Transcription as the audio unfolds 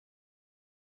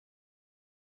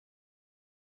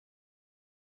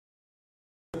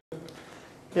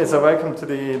Yeah, so welcome to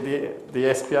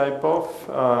the SPI BOF.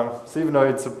 So even though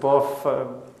it's a BOF,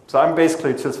 so I'm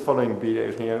basically just following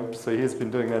Bidel here. So he's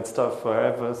been doing that stuff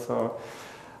forever, so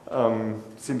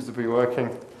seems to be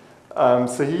working.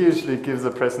 So he usually gives a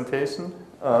presentation.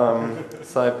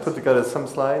 So I put together some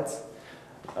slides.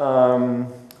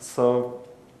 So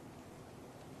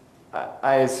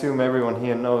I assume everyone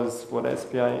here knows what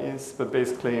SPI is, but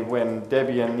basically when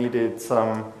Debian needed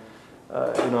some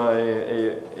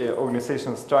a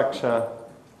organizational structure,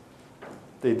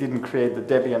 they didn't create the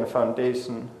Debian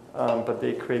Foundation, but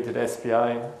they created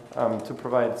SPI to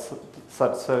provide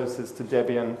such services to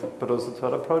Debian, but also to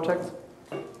other projects.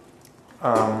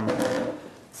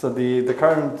 So the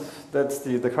current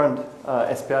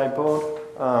SPI board.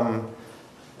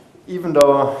 Even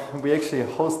though we actually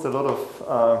host a lot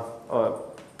of,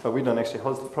 but we don't actually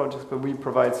host the projects, but we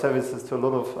provide services to a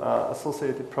lot of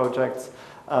associated projects.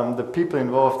 The people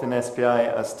involved in SPI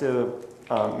are still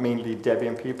mainly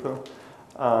Debian people,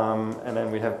 and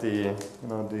then we have the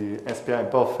SPI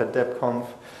BOF at DebConf.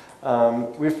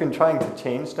 We've been trying to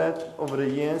change that over the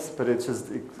years, but it's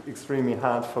just extremely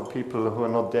hard for people who are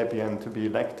not Debian to be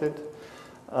elected,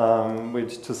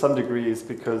 which to some degree is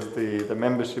because the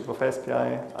membership of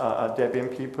SPI are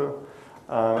Debian people.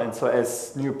 And so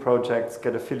as new projects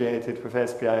get affiliated with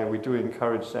SPI, we do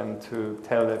encourage them to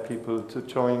tell their people to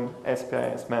join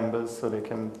SPI as members so they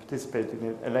can participate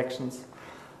in elections.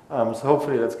 So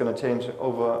hopefully that's going to change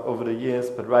over the years,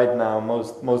 but right now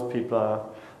most people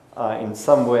are in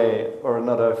some way or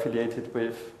another affiliated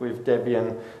with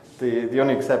Debian. The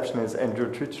only exception is Andrew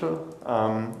Tritchell,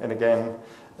 and again,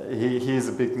 he is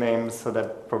a big name, so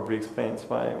that probably explains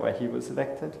why he was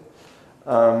elected.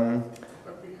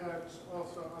 But we had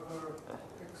also other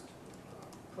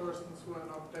persons who are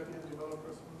not Debian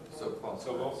developers on the board.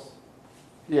 So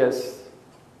Yes.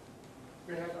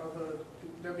 We had other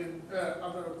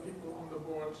people on the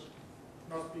board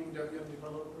not being Debian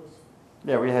developers.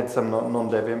 Yeah, we had some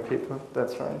non-Debian people,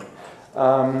 that's right.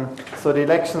 So the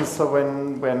elections, so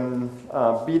when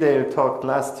Bidel talked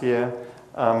last year,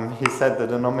 he said that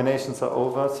the nominations are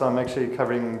over, so I'm actually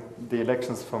covering the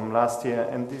elections from last year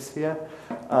and this year.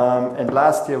 And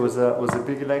last year was a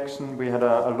big election. We had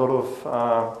a lot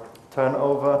of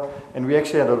turnover, and we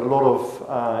actually had a lot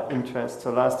of interest.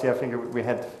 So last year I think we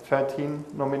had 13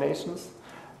 nominations,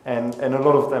 and a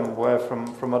lot of them were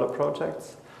from other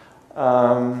projects.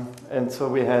 And so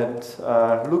we had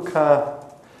Luca,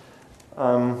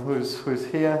 who's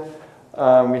here.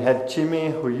 We had Jimmy,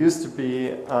 who used to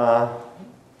be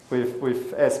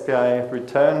with SPI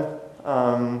Return.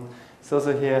 He's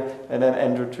also here. And then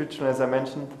Andrew Tritchell, as I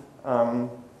mentioned,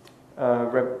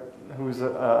 who's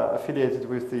affiliated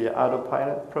with the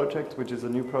Autopilot project, which is a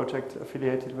new project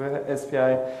affiliated with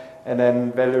SPI. And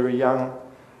then Valerie Young,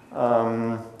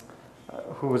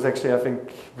 who was actually, I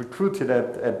think, recruited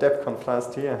at DebConf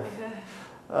last year.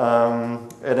 And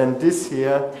then this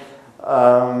year,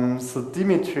 so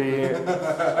Dimitri...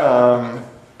 name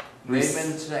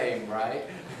and shame, right?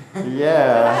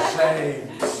 Yeah.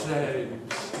 Shame.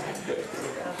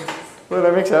 Well,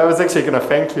 I was actually going to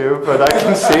thank you, but I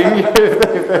can shame you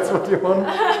if that's what you want.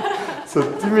 So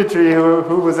Dimitri,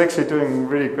 who was actually doing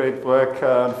really great work,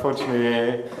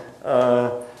 unfortunately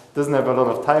doesn't have a lot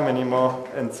of time anymore,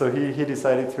 and so he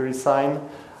decided to resign.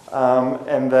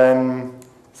 And then,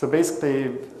 so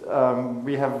basically,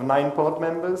 we have 9 board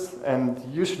members, and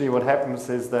usually what happens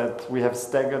is that we have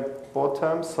staggered board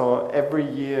terms, so every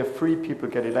year 3 people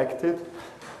get elected.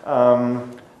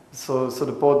 So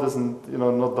the board doesn't,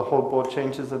 not the whole board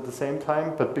changes at the same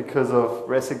time, but because of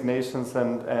resignations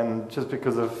and just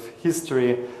because of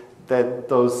history, that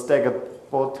those staggered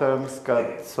board terms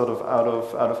got sort of out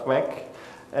of whack.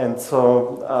 And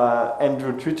so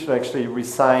Andrew Tritchell actually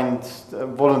resigned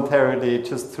voluntarily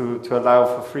just to allow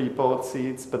for 3 board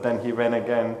seats, but then he ran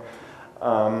again.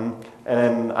 And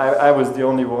then I was the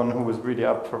only one who was really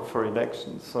up for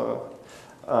election. So,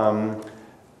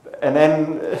 and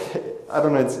then, I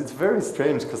don't know, it's very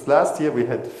strange, because last year we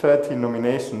had 13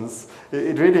 nominations.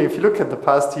 It really, if you look at the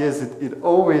past years, it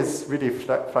always really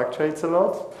fluctuates a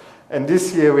lot. And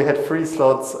this year we had 3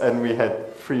 slots and we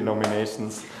had 3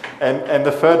 nominations. And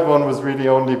the third one was really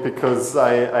only because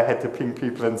I had to ping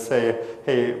people and say,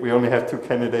 hey, we only have 2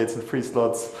 candidates and 3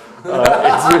 slots.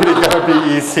 It's really going to be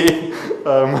easy.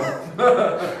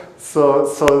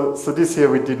 So this year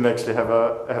we didn't actually have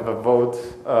a vote,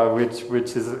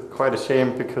 which is quite a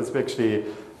shame, because we actually...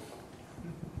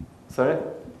 Sorry?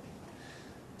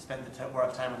 Spend more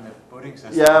time on the voting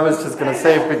system. Yeah, I was just going to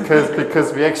say,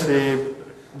 because we actually...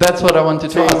 That's what I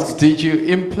wanted to ask. Did you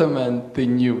implement the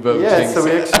new voting? Yeah, so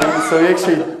we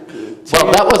actually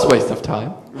well, that was a waste of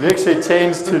time. we actually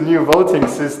changed to a new voting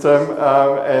system,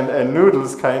 and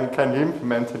Noodles kindly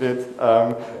implemented it,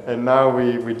 and now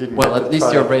we didn't. Well, get at to least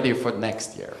try you're it. ready for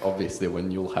next year, obviously, when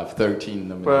you'll have 13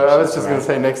 nominations. Well, I was just going right?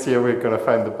 to say next year we're going to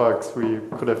find the bugs we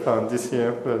could have found this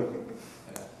year, but.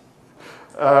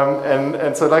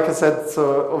 And so, like I said,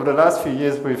 so over the last few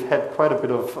years we've had quite a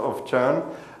bit of churn.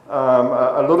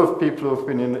 A lot of people who've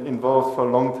been involved for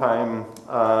a long time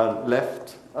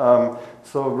left.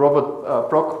 So Robert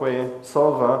Brockway,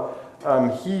 Solver,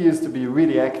 he used to be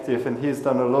really active and he's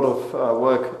done a lot of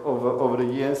work over the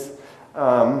years.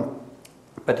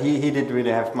 But he didn't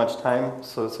really have much time,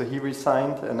 so he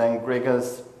resigned, and then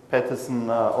Gregors Patterson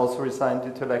also resigned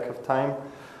due to lack of time.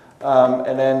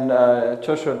 And then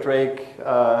Joshua Drake,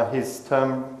 his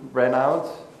term ran out.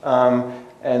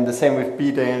 And the same with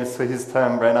B-Dale, so his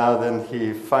term ran out and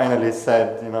he finally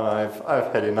said, you know,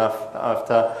 I've had enough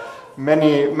after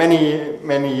many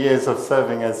years of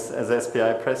serving as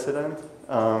SPI president.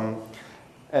 And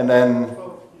then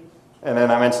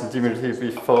I mentioned Dimitri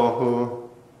before,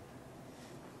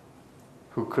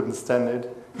 who couldn't stand it.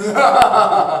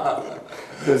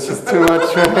 There's just too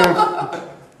much for him.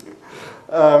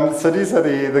 So these are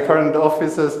the current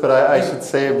officers, but I should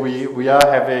say we are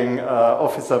having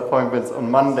officer appointments on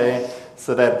Monday,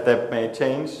 so that may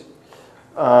change.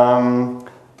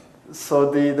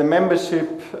 So the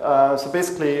membership, so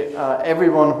basically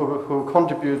everyone who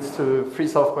contributes to free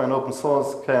software and open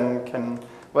source can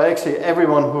well actually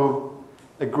everyone who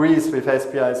agrees with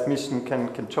SPI's mission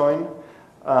can join.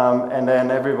 And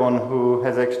then everyone who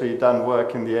has actually done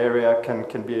work in the area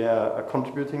can be a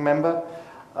contributing member.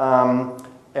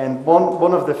 And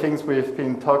one of the things we've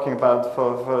been talking about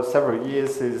for several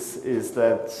years is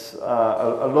that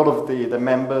a lot of the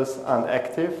members aren't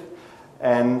active,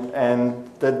 and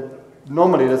that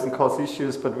normally doesn't cause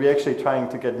issues, but we're actually trying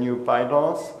to get new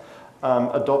bylaws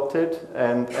adopted,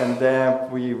 and there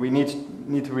we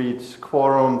need to reach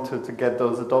quorum to get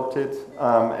those adopted,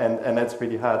 and that's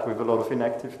really hard with a lot of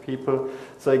inactive people.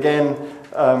 So again,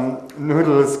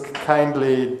 Noodles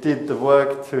kindly did the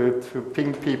work to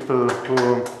ping people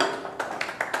who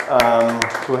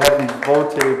haven't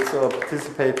voted or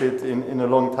participated in a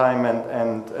long time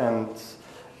and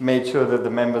made sure that the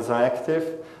members are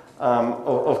active.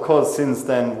 Of course, since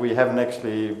then we haven't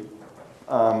actually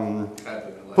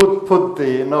put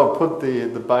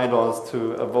the bylaws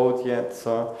to a vote yet,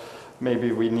 so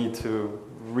maybe we need to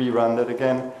rerun that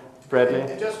again. Bradley?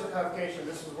 And just for clarification,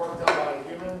 this was work done by a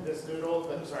human, this noodle,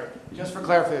 sorry, just for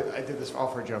clarification, I did this all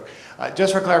for a joke.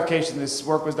 Just for clarification, this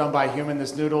work was done by a human,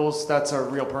 this noodles, that's a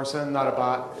real person, not a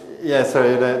bot? Yeah,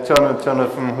 sorry,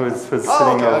 Jonathan who's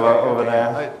sitting over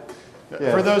there.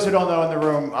 Yes. For those who don't know in the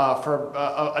room, for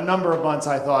a number of months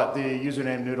I thought the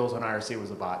username noodles on IRC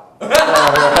was a bot.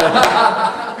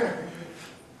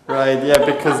 Right, yeah,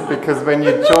 because when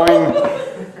you join,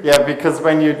 yeah, because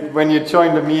when you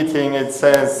join the meeting, it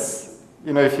says,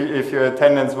 you know, if your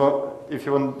attendance if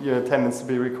you want your attendance to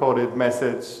be recorded,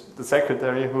 message the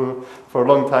secretary, who for a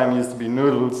long time used to be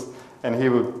Noodles, and he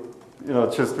would, you know,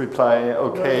 just reply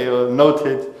okay or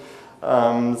noted.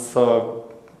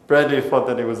 So Bradley thought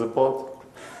that it was a bot.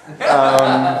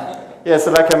 Yeah,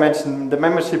 so like I mentioned, the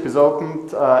membership is open.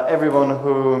 Everyone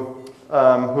who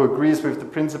agrees with the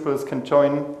principles can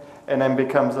join and then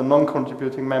becomes a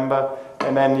non-contributing member.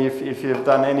 And then if you've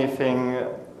done anything,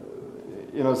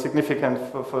 you know, significant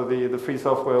for the free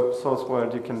software source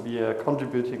world, you can be a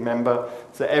contributing member.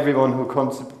 So everyone who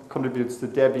contributes to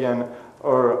Debian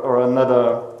or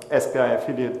another SPI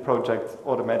affiliate project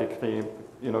automatically,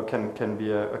 you know, can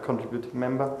be a contributing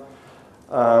member.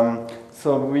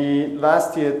 So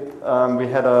last year we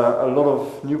had a lot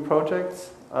of new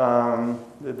projects.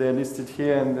 They're listed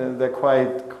here, and they're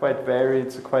quite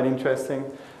varied, so quite interesting.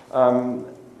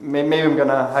 Maybe I'm going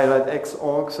to highlight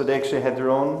Xorg. So they actually had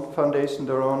their own foundation,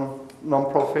 their own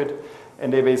non-profit,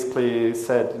 and they basically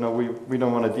said, you know, we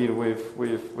don't want to deal with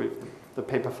the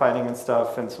paper filing and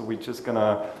stuff, and so we're just going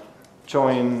to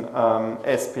join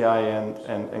SPI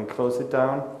and close it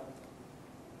down.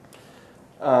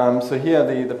 So here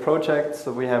are the projects.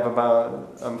 So we have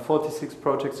about 46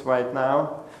 projects right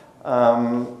now.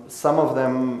 Some of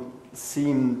them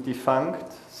seem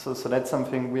defunct, so that's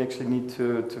something we actually need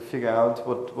to figure out.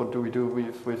 What do we do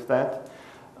with that?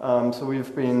 So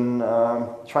we've been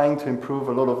trying to improve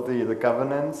a lot of the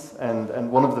governance,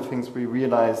 and one of the things we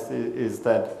realized is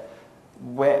that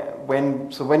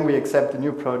when we accept a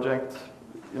new project,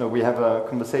 you know, we have a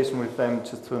conversation with them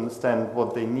just to understand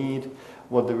what they need,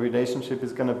 what the relationship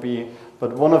is going to be.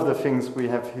 But one of the things we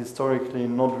have historically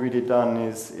not really done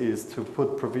is to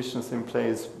put provisions in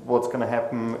place what's going to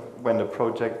happen when the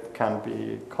project can't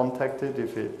be contacted,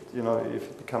 if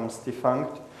it becomes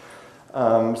defunct.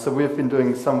 So we've been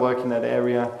doing some work in that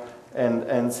area,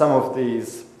 and some of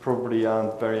these probably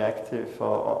aren't very active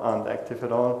or aren't active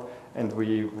at all, and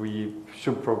we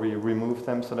should probably remove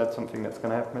them, so that's something that's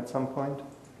going to happen at some point.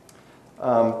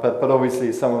 But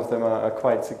obviously some of them are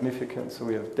quite significant. So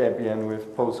we have Debian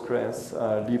with Postgres,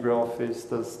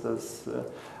 LibreOffice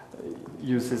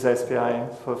uses SPI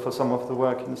for some of the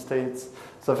work in the States.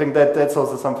 So I think that's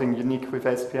also something unique with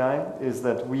SPI, is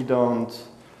that we don't,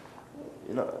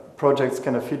 projects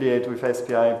can affiliate with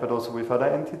SPI but also with other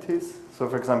entities. So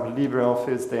for example,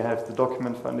 LibreOffice, they have the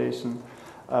Document Foundation,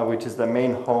 which is their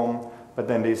main home, but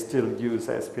then they still use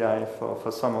SPI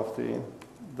for some of the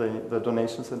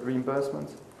donations and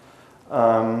reimbursements.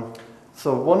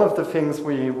 So one of the things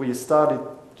we started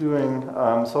doing,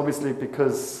 so obviously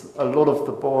because a lot of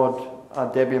the board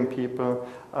are Debian people,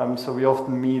 so we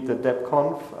often meet at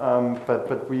DebConf,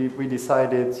 but we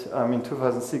decided in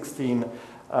 2016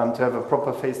 to have a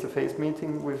proper face-to-face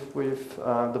meeting with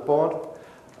the board.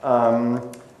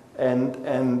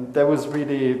 And that was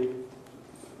really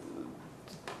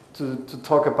to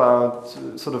talk about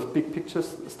sort of big picture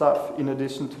stuff in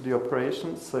addition to the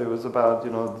operations. So it was about,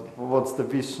 what's the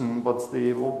vision, what's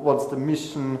the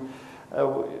mission,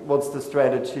 what's the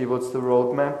strategy, what's the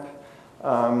roadmap.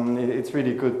 It's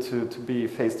really good to be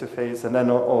face to face, and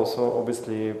then also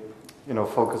obviously,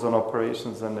 focus on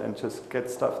operations and just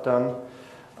get stuff done.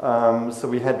 So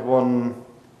we had one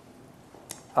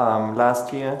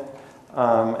last year,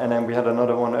 and then we had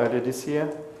another one earlier this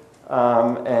year.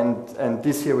 And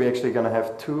this year we're actually going to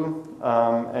have two,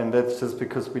 and that's just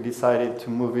because we decided to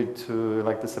move it to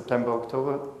like the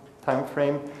September-October time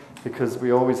frame, because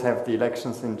we always have the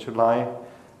elections in July,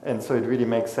 and so it really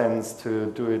makes sense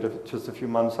to do it just a few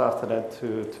months after that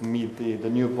to meet the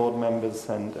new board members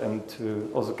and to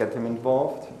also get them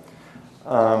involved.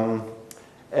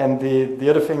 And the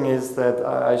other thing is that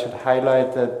I should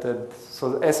highlight that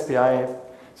so SPI,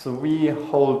 so we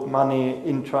hold money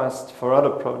in trust for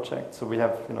other projects. So we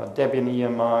have Debian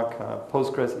earmark,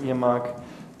 Postgres earmark,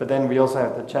 but then we also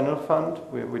have the channel fund,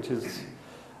 which is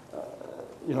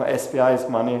SPI's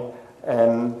money,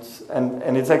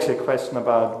 and it's actually a question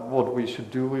about what we should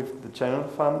do with the channel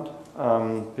fund,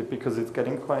 because it's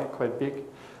getting quite big.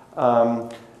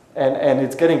 And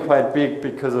it's getting quite big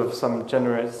because of some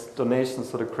generous donations.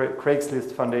 So the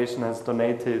Craigslist Foundation has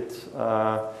donated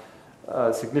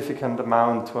a significant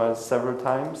amount to us several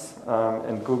times,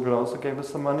 and Google also gave us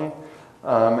some money.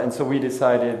 And so we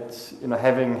decided,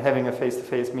 having a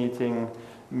face-to-face meeting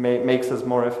makes us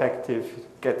more effective,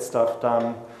 get stuff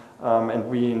done, and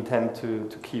we intend to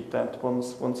keep that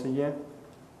once a year.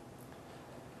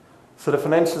 So the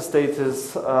financial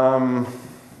status,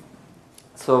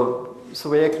 so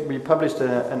we published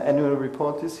an annual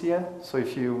report this year, so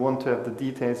if you want to have the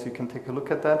details, you can take a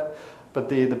look at that. But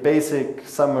the basic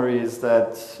summary is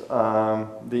that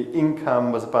the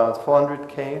income was about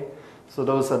 400K, so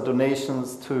those are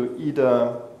donations to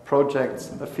either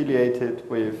projects affiliated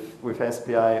with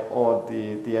SPI or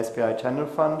the SPI channel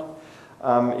fund.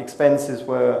 Expenses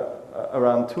were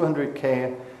around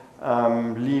 200K,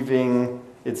 leaving,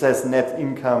 it says net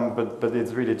income, but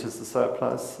it's really just a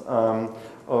surplus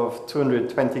of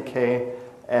 220K.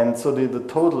 And so the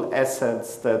total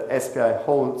assets that SPI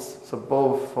holds, so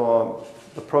both for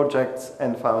the projects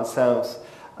and for ourselves,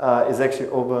 is actually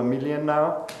over $1 million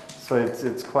now. So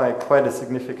it's quite a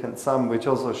significant sum, which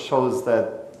also shows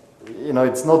that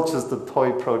it's not just a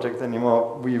toy project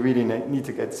anymore. We really need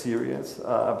to get serious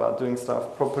about doing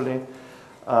stuff properly.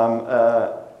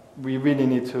 We really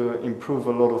need to improve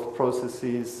a lot of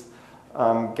processes,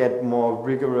 get more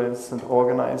rigorous and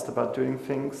organized about doing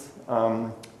things.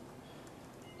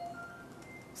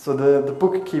 So the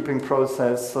bookkeeping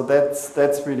process, so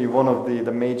that's really one of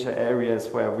the major areas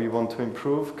where we want to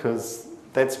improve, because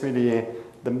that's really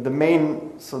the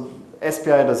main. So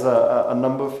SPI does a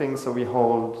number of things. So we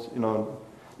hold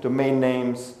domain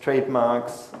names,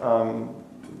 trademarks.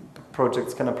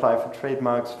 Projects can apply for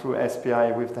trademarks through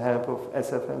SPI with the help of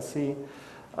SFLC.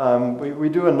 We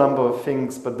do a number of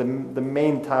things, but the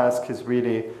main task is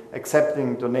really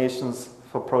accepting donations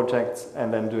for projects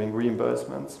and then doing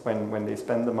reimbursements when they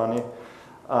spend the money.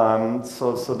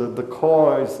 So the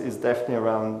core is definitely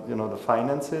around the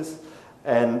finances,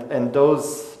 and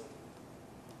those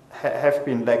have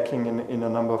been lacking in a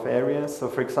number of areas. So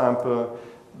for example,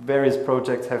 various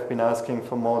projects have been asking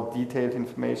for more detailed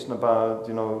information about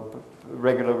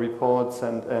regular reports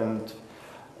and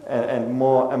and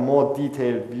a more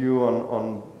detailed view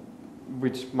on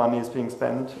which money is being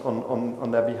spent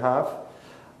on their behalf.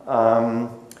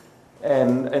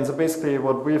 And so basically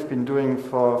what we've been doing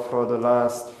for the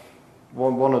last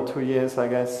one or 2 years, I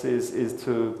guess, is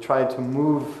to try to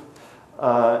move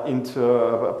into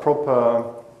a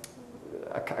proper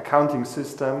accounting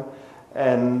system.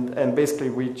 And basically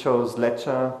we chose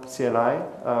Ledger CLI,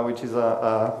 which is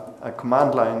a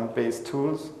command line based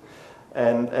tools.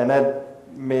 And that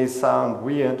may sound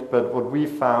weird, but what we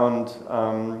found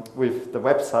with the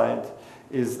website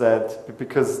is that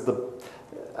because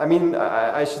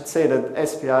I should say that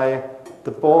SPI,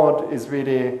 the board is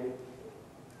really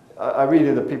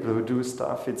the people who do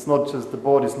stuff. It's not just, the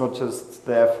board is not just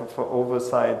there for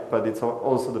oversight, but it's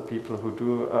also the people who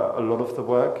do a lot of the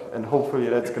work, and hopefully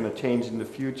that's going to change in the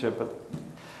future, but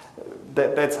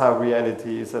that's how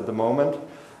reality is at the moment.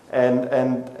 And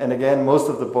again, most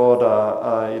of the board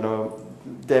are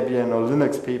Debian or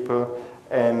Linux people,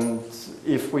 and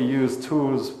if we use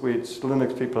tools which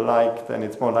Linux people like, then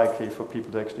it's more likely for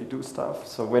people to actually do stuff.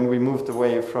 So when we moved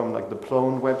away from like the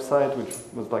Plone website, which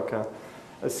was like a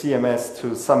CMS,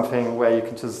 to something where you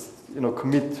can just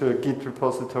commit to a Git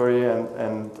repository and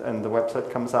the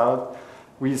website comes out,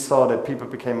 we saw that people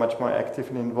became much more active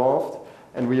and involved,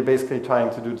 and we are basically trying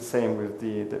to do the same with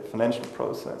the financial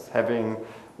process, having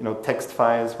text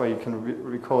files where you can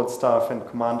record stuff and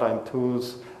command line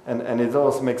tools, and it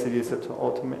also makes it easier to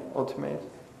automate.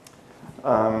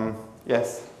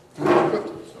 Yes. Good.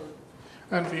 Sorry.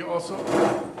 And we also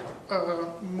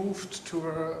moved to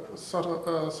a sort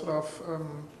of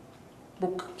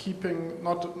bookkeeping,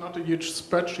 not a huge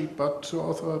spreadsheet, but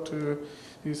to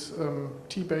these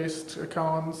T-based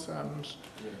accounts, and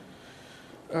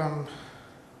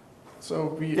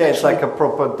so we it's like a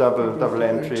proper double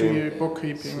entry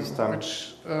bookkeeping system,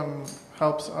 which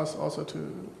helps us also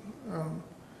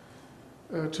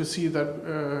to see that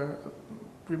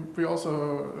we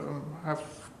also have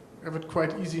it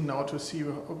quite easy now to see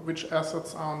which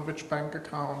assets are on which bank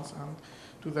accounts, and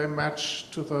do they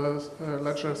match to the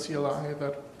Ledger CLI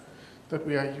that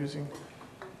we are using.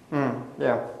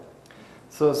 Yeah.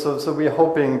 So we're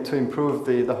hoping to improve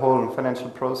the whole financial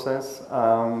process,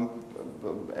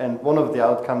 and one of the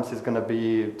outcomes is going to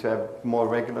be to have more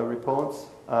regular reports,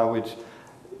 which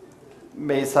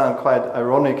may sound quite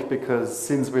ironic because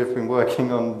since we've been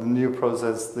working on the new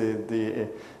process,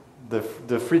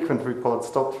 the frequent reports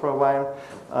stopped for a while,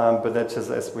 but that's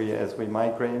just as we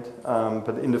migrate.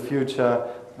 But in the future,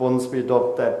 once we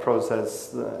adopt that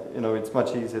process, it's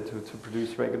much easier to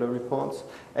produce regular reports,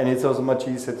 and it's also much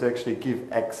easier to actually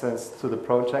give access to the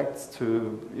projects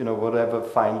to whatever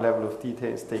fine level of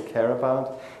details they care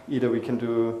about. Either we can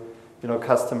do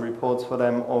custom reports for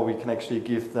them, or we can actually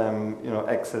give them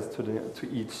access to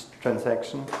each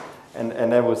transaction,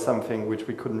 and that was something which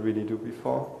we couldn't really do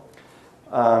before.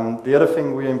 The other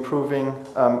thing we're improving,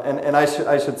 and I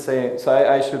should say, so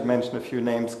I should mention a few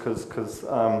names because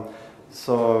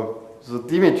so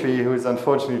Dimitri, who is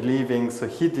unfortunately leaving, so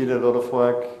he did a lot of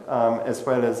work as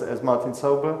well as Martin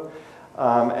Michlmayr,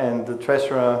 and the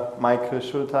treasurer Michael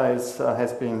Schultheis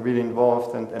has been really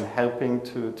involved and helping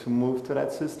to move to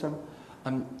that system.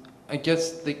 I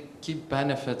guess the key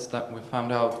benefits that we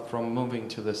found out from moving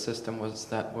to the system was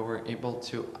that we were able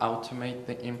to automate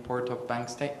the import of bank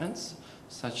statements,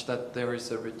 such that there is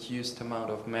a reduced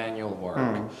amount of manual work.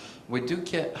 We do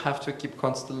have to keep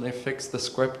constantly fix the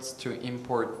scripts to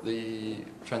import the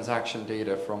transaction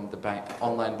data from the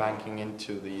online banking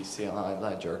into the CLI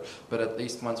ledger, but at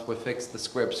least once we fix the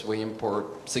scripts, we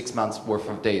import 6 months worth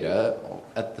of data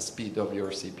at the speed of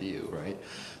your CPU, right?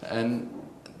 And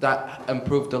that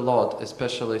improved a lot,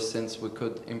 especially since we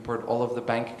could import all of the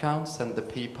bank accounts and the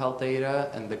PayPal data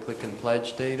and the click and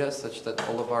pledge data, such that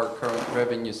all of our current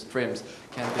revenue streams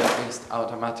can be at least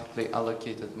automatically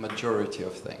allocated majority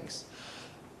of things.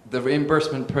 The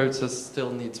reimbursement process still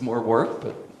needs more work,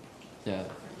 but yeah,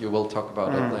 you will talk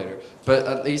about it later. But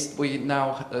at least we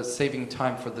now saving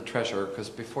time for the treasurer, because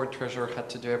before treasurer had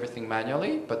to do everything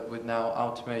manually, but we now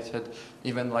automated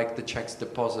even like the checks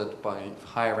deposit by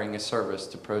hiring a service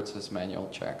to process manual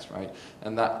checks, right?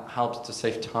 And that helps to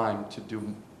save time to do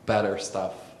better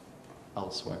stuff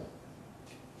elsewhere.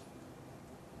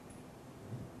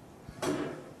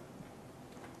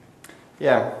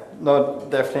 Yeah, no,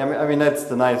 definitely. I mean that's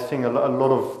the nice thing. A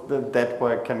lot of that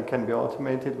work can be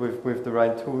automated with the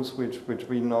right tools, which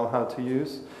we know how to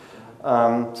use.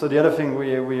 So the other thing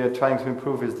we are trying to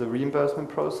improve is the reimbursement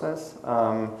process,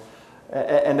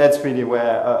 and that's really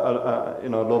where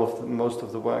most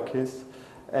of the work is.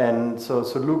 And so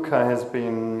Luca has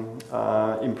been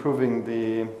improving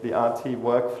the RT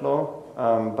workflow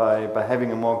by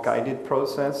having a more guided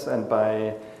process and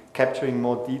by capturing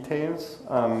more details,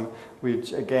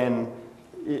 which again,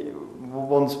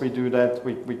 once we do that,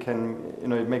 we can,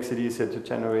 it makes it easier to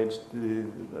generate the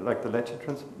ledger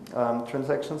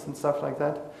transactions and stuff like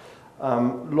that.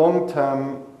 Long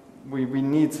term, we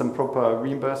need some proper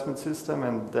reimbursement system,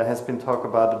 and there has been talk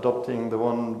about adopting the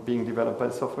one being developed by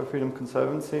Software Freedom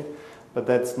Conservancy, but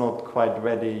that's not quite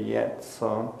ready yet.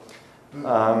 So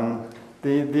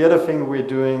the other thing we're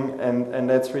doing, and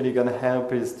that's really going to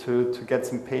help, is to get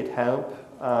some paid help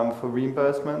for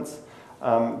reimbursements.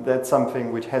 That's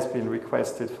something which has been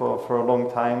requested for a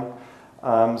long time.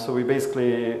 So we're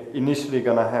basically initially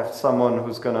going to have someone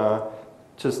who's going to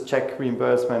just check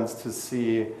reimbursements to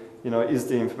see, is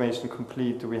the information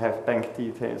complete? Do we have bank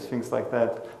details, things like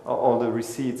that? Are all the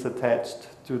receipts attached?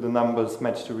 Do the numbers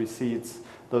match the receipts?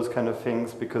 Those kind of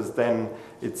things, because then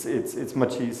it's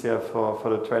much easier for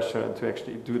the treasurer to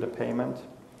actually do the payment.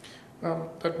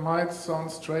 That might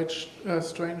sound strange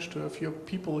to a few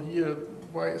people here.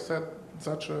 Why is that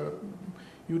such a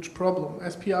huge problem?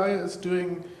 SPI is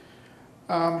doing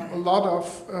a lot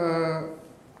of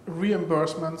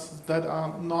reimbursements that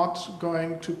are not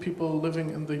going to people living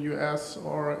in the US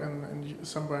or in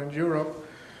somewhere in Europe,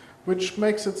 which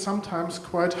makes it sometimes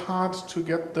quite hard to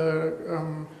get the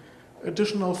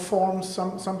additional forms.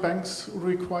 Some banks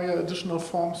require additional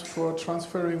forms for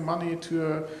transferring money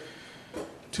to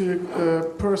a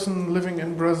person living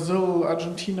in Brazil,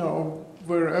 Argentina, or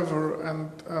wherever,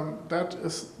 and that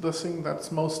is the thing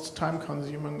that's most time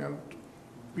consuming, and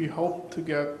we hope to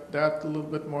get that a little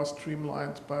bit more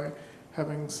streamlined by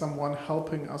having someone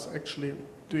helping us actually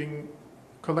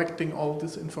collecting all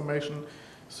this information.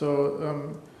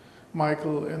 So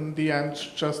Michael, in the end,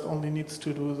 just only needs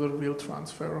to do the real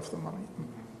transfer of the money.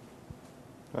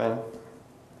 Right.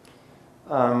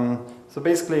 So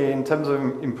basically, in terms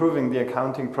of improving the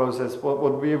accounting process, what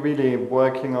we're really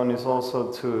working on is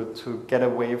also to get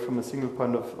away from a single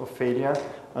point of failure.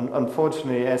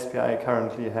 Unfortunately, SPI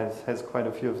currently has quite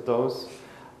a few of those.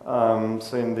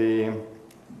 So in the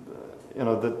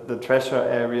treasure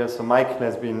area, so Michael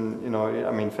has been,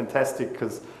 fantastic,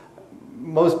 because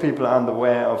most people aren't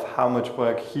aware of how much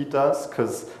work he does,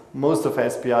 because most of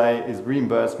SPI is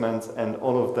reimbursements, and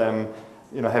all of them,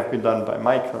 have been done by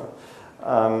Michael.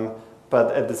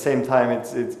 But at the same time,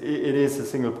 it is a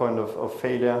single point of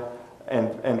failure,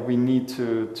 and we need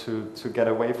to get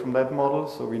away from that model.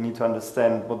 So we need to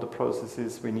understand what the process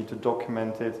is. We need to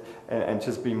document it and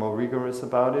just be more rigorous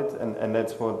about it, and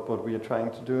that's what we are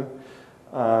trying to do.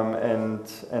 And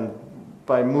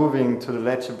by moving to the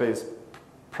ledger-based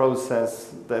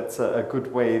process, that's a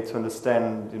good way to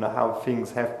understand, how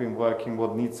things have been working,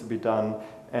 what needs to be done,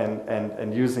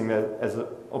 and using that as an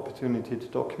opportunity to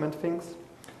document things.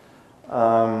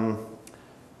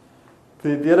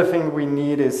 The other thing we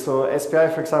need is, so SPI,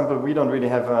 for example, we don't really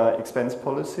have an expense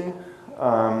policy.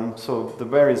 So the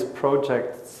various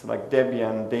projects like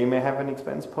Debian, they may have an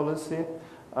expense policy,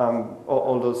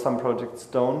 although some projects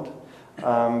don't.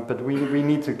 But we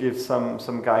need to give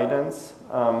some guidance,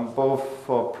 both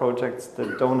for projects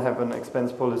that don't have an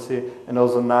expense policy, and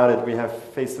also now that we have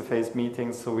face-to-face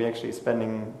meetings, so we're actually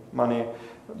spending money,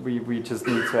 we just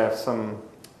need to have some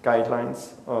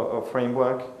guidelines or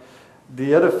framework.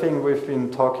 The other thing we've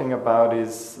been talking about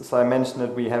is, so I mentioned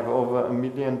that we have over $1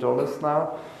 million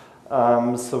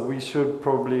now, so we should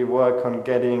probably work on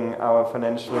getting our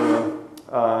financial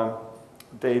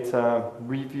data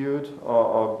reviewed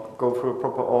or go through a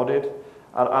proper audit.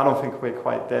 I don't think we're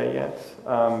quite there yet,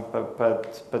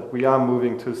 but we are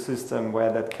moving to a system where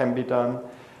that can be done,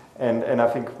 and I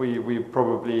think we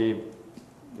probably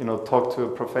talk to a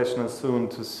professional soon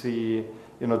to see,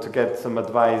 to get some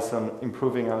advice on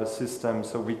improving our system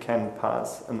so we can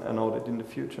pass an audit in the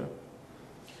future.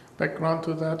 Background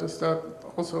to that is that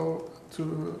also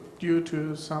due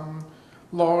to some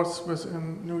laws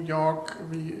within New York,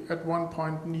 we at one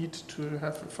point need to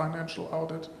have a financial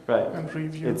audit and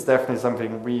review. It's definitely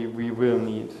something we will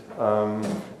need.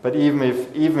 But even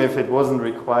if it wasn't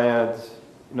required,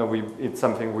 it's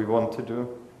something we want to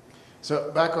do.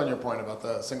 So back on your point about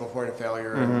the single point of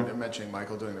failure and mentioning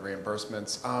Michael doing the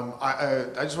reimbursements,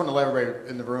 I just want to let everybody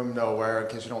in the room know, in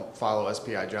case you don't follow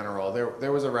SPI General,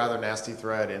 there was a rather nasty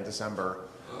thread in December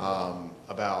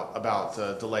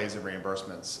about delays in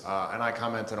reimbursements, and I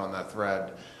commented on that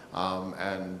thread.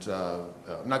 I'm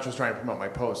not just trying to promote my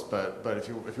post, but if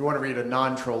you want to read a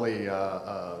non-trolly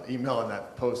email in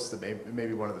that post, that may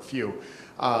be one of the few.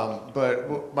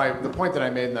 The point that I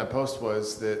made in that post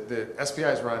was that the SPI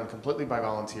is run completely by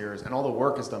volunteers, and all the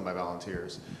work is done by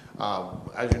volunteers.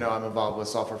 As you know, I'm involved with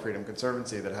Software Freedom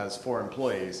Conservancy that has 4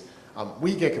 employees.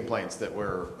 We get complaints that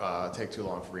take too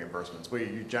long for reimbursements.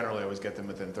 You generally always get them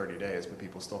within 30 days, but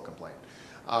people still complain.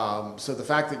 So the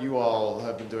fact that you all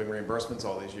have been doing reimbursements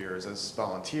all these years as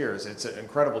volunteers, it's an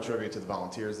incredible tribute to the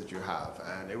volunteers that you have.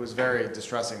 And it was very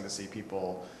distressing to see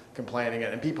people complaining,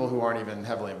 and people who aren't even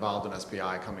heavily involved in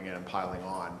SPI coming in and piling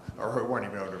on, or who weren't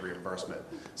even owed a reimbursement.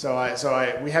 So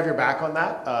we have your back on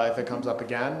that if it comes up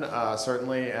again,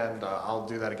 certainly, and I'll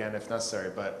do that again if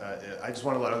necessary. But I just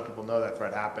want to let other people know that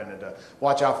threat happened, and to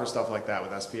watch out for stuff like that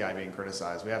with SPI being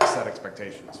criticized. We have to set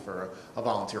expectations for a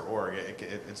volunteer org.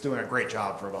 It's doing a great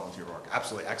job for a volunteer org.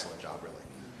 Absolutely excellent job, really.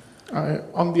 I,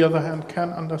 on the other hand,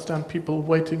 can understand people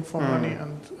waiting for money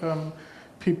and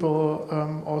people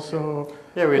also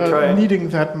needing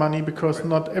that money, because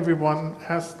not everyone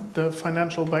has the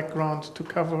financial background to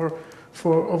cover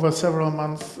for over several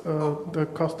months the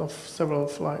cost of several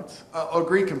flights.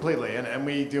 Agree completely, and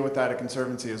we deal with that at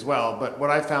Conservancy as well. But what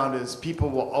I found is people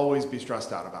will always be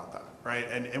stressed out about that, right?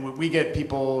 And we get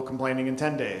people complaining in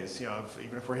 10 days,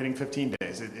 even if we're hitting 15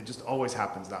 days, it just always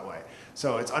happens that way.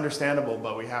 So it's understandable,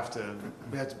 but we have to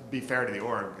be fair to the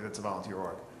org. It's a volunteer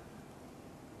org.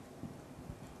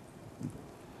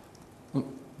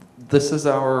 This is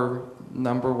our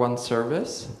 #1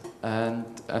 service, and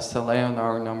SLA on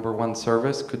our #1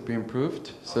 service could be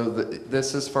improved. So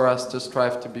this is for us to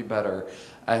strive to be better.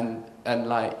 And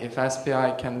like, if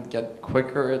SPI can get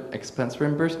quicker at expense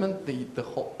reimbursement, the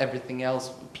whole everything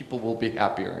else, people will be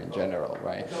happier in general,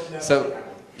 right? So,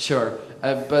 sure.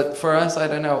 But for us, I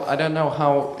don't know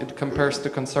how it compares to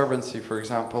Conservancy, for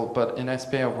example. But in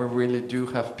SPI, we really do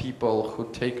have people who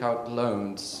take out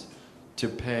loans to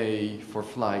pay for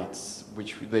flights,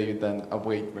 which they then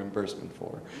await reimbursement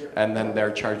for, and then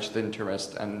they're charged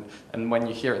interest. And when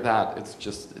you hear that, it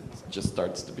just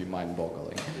starts to be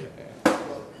mind-boggling.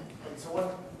 So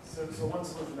one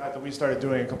solution to that we started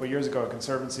doing a couple of years ago at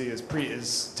Conservancy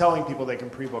is telling people they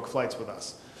can pre-book flights with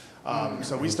us.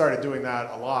 So we started doing that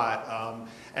a lot.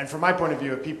 And from my point of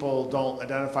view, if people don't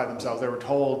identify themselves, they were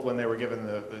told when they were given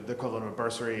the equivalent of a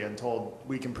bursary and told,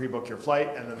 we can pre-book your flight,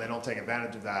 and then they don't take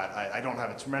advantage of that. I don't have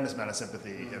a tremendous amount of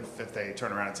sympathy if they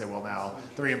turn around and say, well, now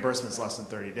the reimbursement's less than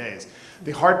 30 days.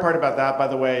 The hard part about that, by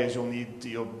the way, is you'll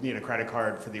need a credit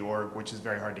card for the org, which is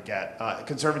very hard to get.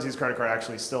 Conservancy's credit card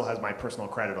actually still has my personal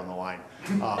credit on the line.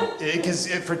 Because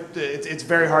it's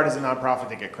very hard as a nonprofit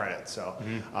to get credit. So,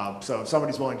 so if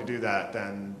somebody's willing to do that,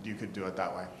 then you could do it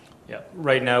that way. Yeah,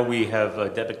 right now we have a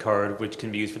debit card which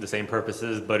can be used for the same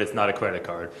purposes, but it's not a credit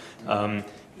card.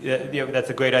 That's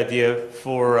a great idea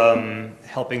for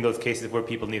helping those cases where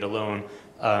people need a loan.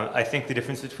 I think the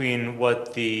difference between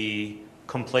what the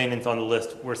complainants on the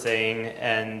list were saying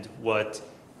and what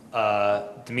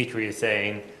Dimitri is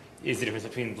saying is the difference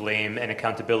between blame and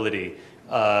accountability.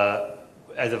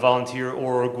 As a volunteer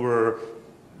org, we're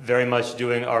very much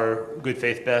doing our good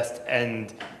faith best,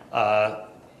 and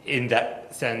in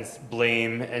that sense,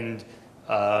 blame and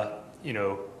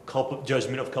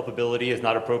judgment of culpability is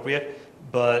not appropriate.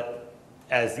 But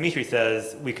as Dimitri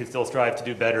says, we can still strive to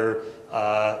do better,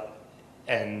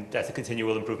 and that's a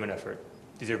continual improvement effort.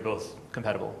 These are both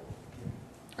compatible.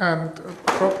 And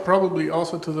probably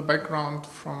also to the background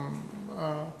from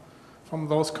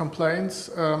those complaints,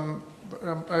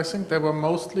 I think they were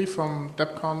mostly from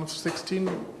DebConf 16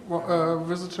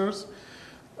 visitors.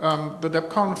 The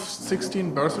DebConf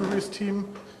 16 bursaries team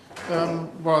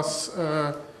was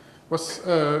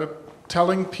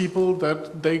telling people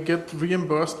that they get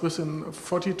reimbursed within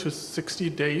 40 to 60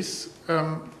 days,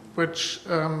 which,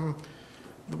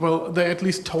 well, they at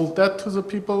least told that to the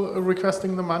people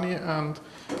requesting the money, and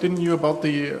didn't know about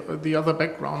the other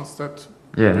backgrounds that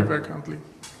we were currently.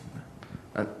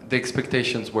 The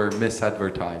expectations were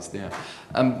misadvertised, yeah.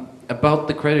 About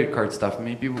the credit card stuff,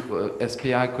 maybe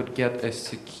SPI could get a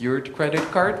secured credit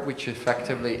card, which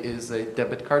effectively is a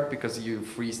debit card because you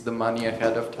freeze the money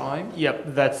ahead of time?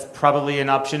 Yep, that's probably an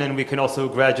option, and we can also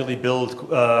gradually build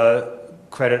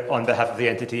credit on behalf of the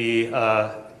entity.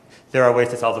 There are ways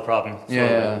to solve the problem. So,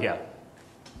 yeah.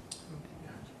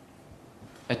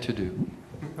 A to-do.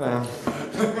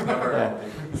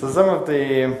 So some of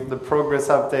the progress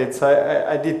updates,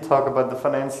 I did talk about the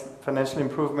financial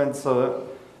improvements, so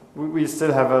we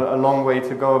still have a long way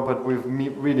to go, but we've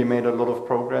really made a lot of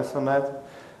progress on that.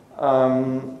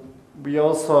 We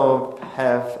also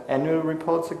have annual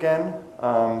reports again.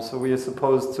 So we are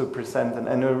supposed to present an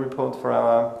annual report for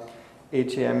our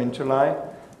AGM in July,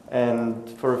 and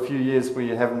for a few years we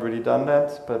haven't really done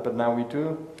that, but now we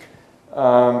do.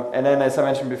 And then, as I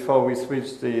mentioned before, we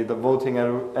switched the voting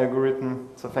algorithm.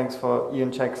 So thanks for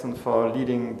Ian Jackson for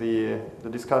leading the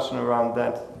discussion around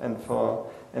that, and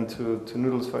to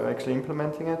Noodles for actually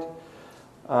implementing it.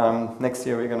 Next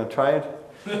year we're going to try it.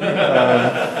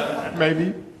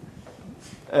 Maybe.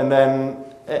 And then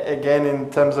again, in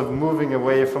terms of moving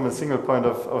away from a single point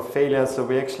of failure, so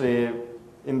we actually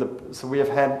we have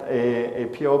had a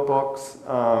PO box,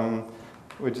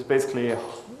 which is basically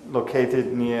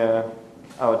located near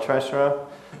our treasurer.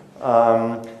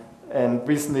 And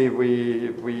recently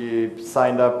we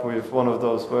signed up with one of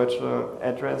those virtual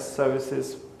address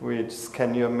services which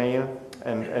scan your mail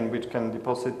and which can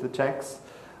deposit the checks.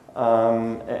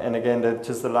 And again, that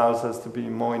just allows us to be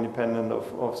more independent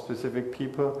of specific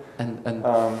people.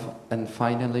 And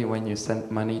finally, when you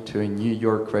send money to a New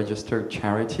York registered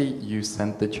charity, you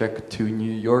send the check to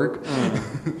New York,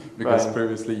 because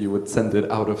previously you would send it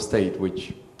out of state,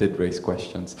 which did raise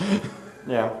questions.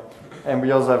 Yeah, and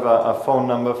we also have a phone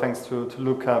number, thanks to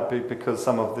Luca, because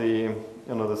some of the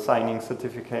the signing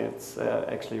certificates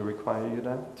actually require you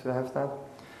to have that.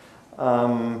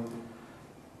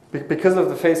 Because of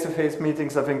the face-to-face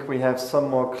meetings, I think we have some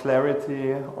more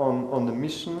clarity on the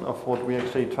mission of what we're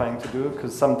actually trying to do.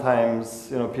 Because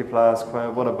sometimes people ask,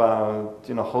 well, what about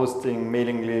hosting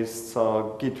mailing lists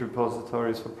or Git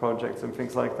repositories for projects and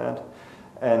things like that,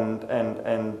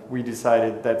 and we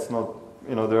decided that's not,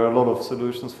 there are a lot of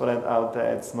solutions for that out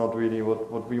there. It's not really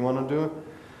what we want to do.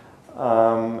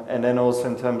 And then also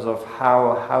in terms of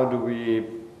how do we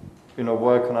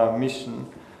work on our mission.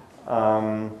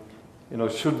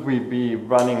 Should we be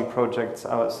running projects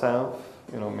ourselves,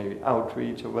 maybe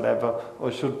outreach or whatever,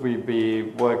 or should we be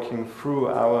working through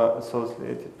our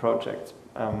associated projects?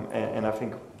 And I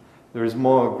think there is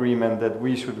more agreement that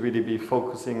we should really be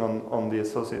focusing on the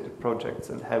associated projects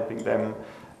and helping them,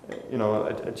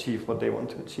 achieve what they want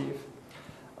to achieve.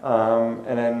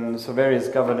 And then, so various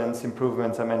governance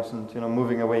improvements I mentioned,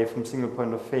 moving away from single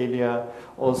point of failure,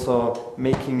 also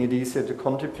making it easier to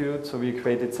contribute. So we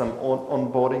created some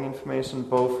onboarding information,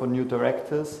 both for new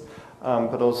directors,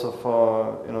 but also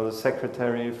for, the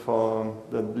secretary, for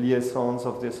the liaisons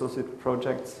of the associated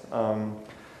projects.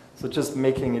 So just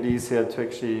making it easier to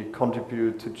actually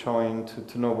contribute, to join,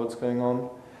 to know what's going on.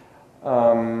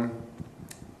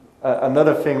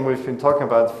 Another thing we've been talking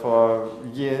about for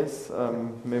years,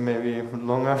 maybe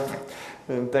longer,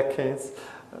 decades.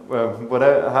 Well,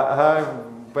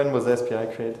 when was SPI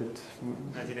created?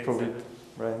 1987. Probably,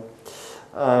 right.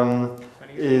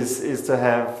 Is to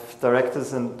have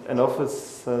directors and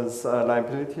officers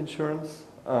liability insurance,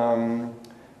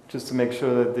 just to make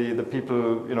sure that the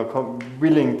people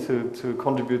willing to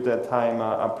contribute their time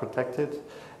are protected.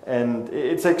 And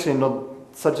it's actually not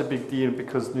such a big deal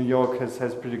because New York has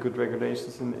pretty good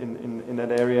regulations in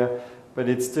that area, but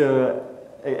it's still,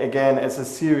 again, as a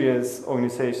serious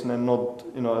organization and not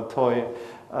a toy,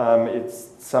 it's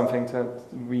something that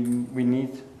we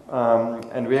need,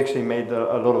 and we actually made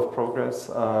a lot of progress.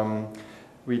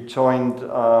 We joined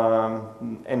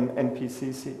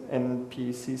NPCC,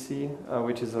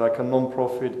 which is like a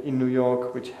non-profit in New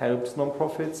York which helps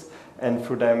non-profits, and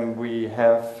through them we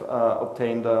have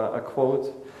obtained a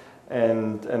quote.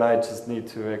 And I just need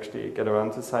to actually get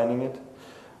around to signing it.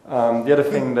 The other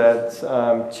thing that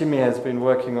Jimmy has been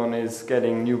working on is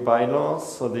getting new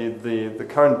bylaws. So the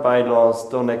current bylaws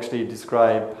don't actually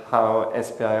describe how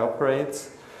SPI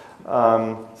operates.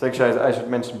 So actually I should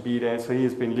mention B-Day. So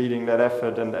he's been leading that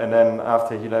effort, and then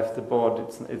after he left the board,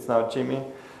 it's now Jimmy.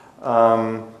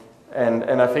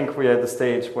 And I think we're at the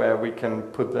stage where we can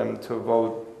put them to a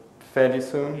vote fairly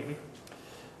soon. Mm-hmm.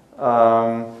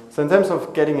 So in terms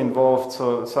of getting involved,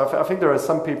 so I think there are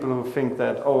some people who think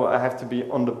that, I have to be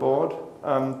on the board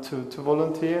to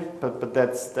volunteer, but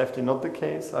that's definitely not the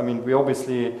case. I mean, we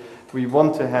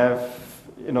want to have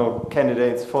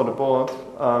candidates for the board,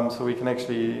 so we can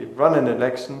actually run an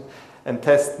election and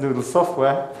test Noodle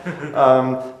software.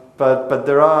 But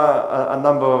there are a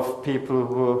number of people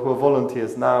who are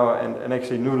volunteers now, and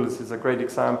actually Noodles is a great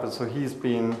example. So he's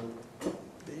been.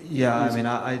 Yeah, I mean,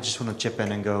 I just want to chip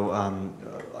in and go,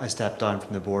 I stepped down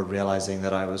from the board realizing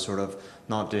that I was sort of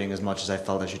not doing as much as I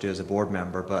felt I should do as a board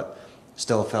member, but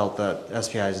still felt that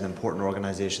SPI is an important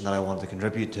organization that I want to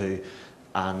contribute to.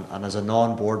 And as a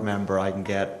non-board member, I can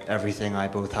get everything I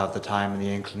both have the time and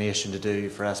the inclination to do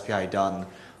for SPI done,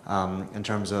 in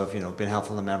terms of, being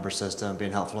helpful in the member system,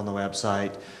 being helpful on the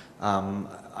website.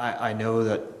 I know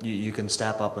that you can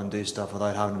step up and do stuff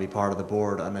without having to be part of the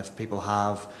board, and if people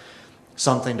have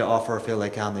something to offer feel they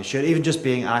can, they should. Even just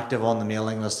being active on the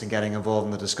mailing list and getting involved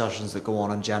in the discussions that go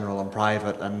on in general and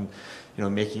private, and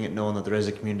making it known that there is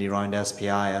a community around SPI.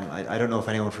 And I don't know if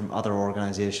anyone from other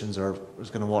organisations is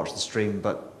going to watch the stream,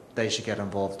 but they should get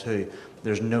involved too.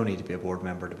 There's no need to be a board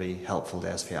member to be helpful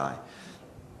to SPI.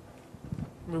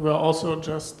 We were also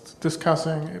just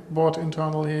discussing board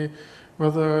internally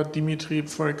whether Dimitri,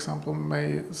 for example,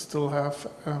 may still have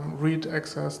read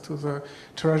access to the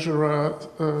treasurer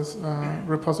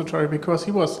repository, because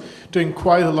he was doing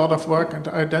quite a lot of work and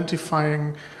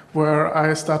identifying where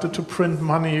I started to print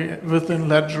money within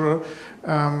Ledger,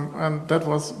 and that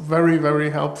was very,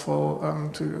 very helpful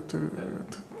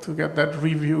to get that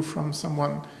review from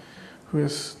someone who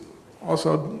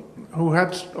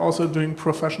had also doing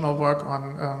professional work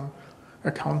on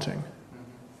accounting.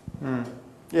 Mm.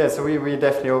 Yeah, so we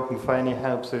definitely open for any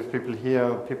help. So if people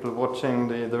here, people watching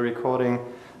the recording,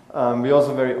 we're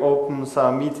also very open. So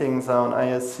our meetings are on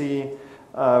ISC.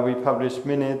 We publish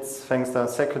minutes thanks to our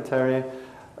secretary.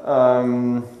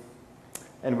 And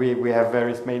we have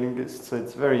various mailing lists, so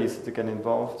it's very easy to get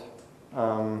involved.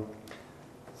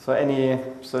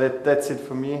 That's it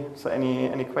for me. So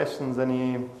any questions,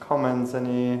 any comments,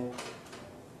 any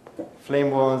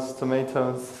flame wars,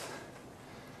 tomatoes?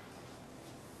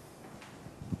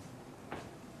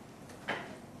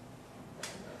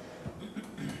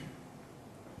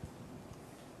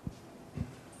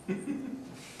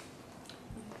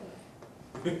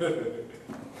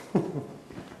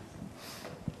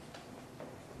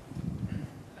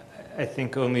 I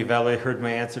think only Valerie heard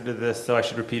my answer to this, so I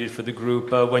should repeat it for the group.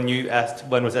 When you asked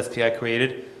when was SPI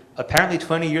created, apparently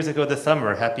 20 years ago this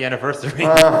summer. Happy anniversary.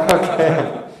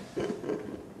 Okay.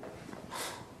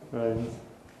 Right.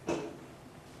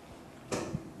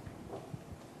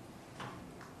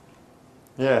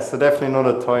 Yeah, so definitely not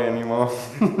a toy anymore.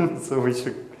 So we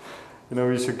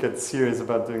should get serious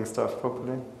about doing stuff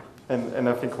properly. And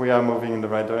I think we are moving in the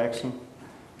right direction.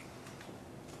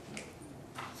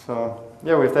 So,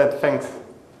 yeah, with that, thanks.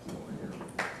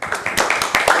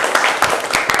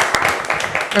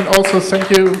 And also thank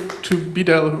you to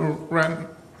Bidel, who ran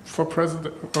for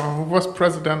president, or who was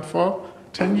president for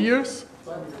 10 years?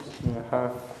 Yeah,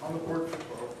 half. On the board for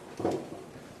 12.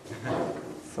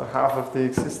 So half of the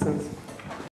existence.